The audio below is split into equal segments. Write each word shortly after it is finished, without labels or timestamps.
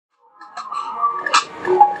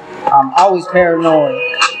I'm always paranoid.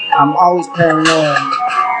 I'm always paranoid.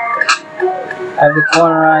 Every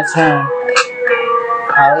corner I turn,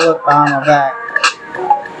 I look behind my back.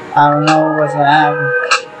 I don't know what's gonna happen.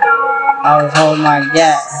 I always hold my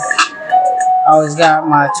gat. I always got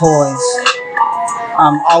my toys.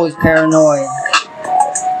 I'm always paranoid.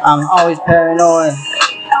 I'm always paranoid.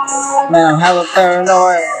 Man, I'm hella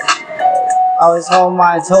paranoid. Always hold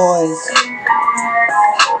my toys.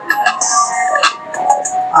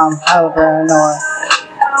 I'm hella paranoid.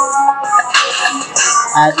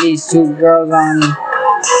 I had these 2 girls on me,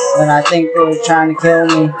 and I think they were trying to kill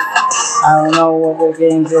me. I don't know what their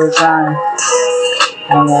games they were trying,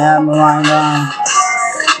 and they had my mind on.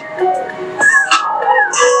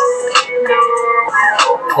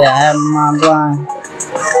 They had my mind blind.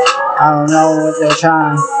 I don't know what they're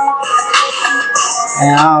trying,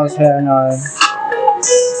 and I was paranoid.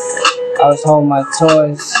 I was holding my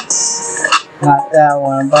toys. Not that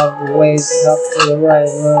one, above the waist, up to the right,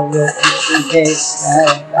 a little bit, just in case.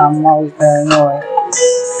 Hey, I'm always paranoid.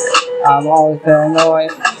 I'm always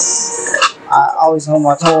paranoid. I always hold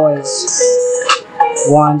my toys.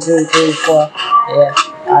 1, 2, 3, 4. Yeah,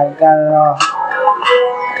 I got it all.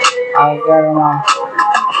 I got them all.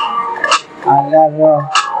 I got it all.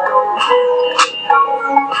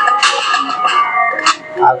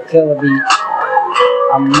 I'll kill a beat.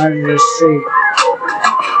 I'll murder the street.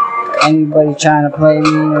 Anybody trying to play me,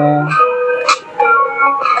 man,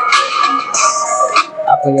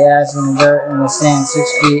 I put your ass in the dirt in the sand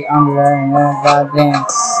 6 feet under there, and then goddamn,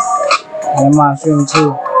 and I'm shooting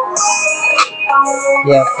too.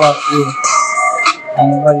 Yeah, fuck you.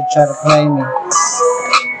 Anybody try to play me,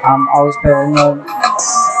 I'm always paranoid.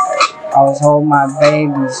 Always hold my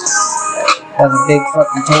babies. That's a big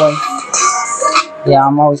fucking toy. Yeah,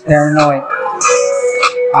 I'm always paranoid.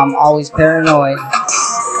 I'm always paranoid.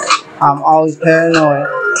 I'm always paranoid.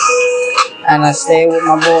 And I stay with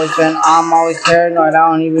my boys, man. I'm always paranoid. I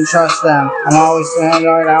don't even trust them. I'm always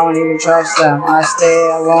paranoid. I don't even trust them. I stay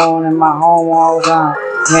alone in my home all the time.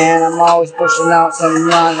 Man, I'm always pushing out some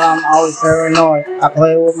lines. I'm always paranoid. I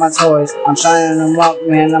play with my toys. I'm shining them up,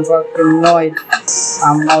 man. I'm fucking annoyed.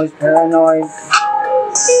 I'm always paranoid.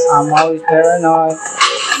 I'm always paranoid.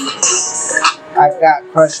 I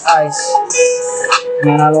got crushed ice.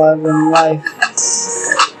 Man, I love in life.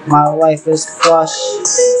 My life is plush.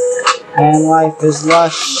 And life is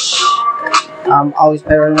lush. I'm always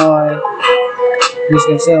paranoid. You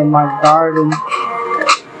can steal my garden.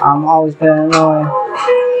 I'm always paranoid.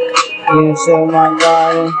 You can steal my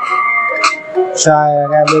garden. Try it, I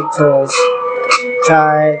got big toys.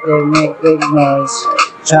 Try it, they make big noise.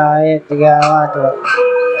 Try it, they got a lock up.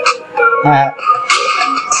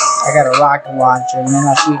 I got a rocket launcher, and then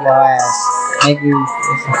I'll shoot your ass. Make you.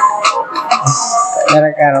 Then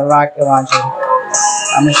I got a rocket launcher.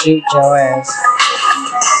 I'ma shoot your ass.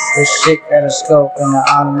 This shit got a scope and an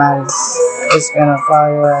automatic. It's gonna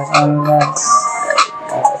fire your ass on the right.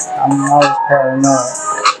 I'm always paranoid.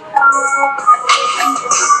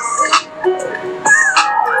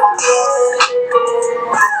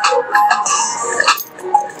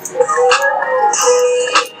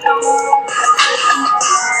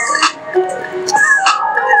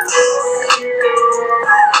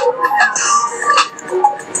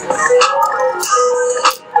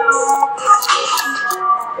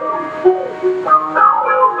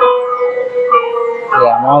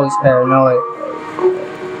 Yeah, I'm always paranoid.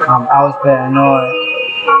 I'm always paranoid.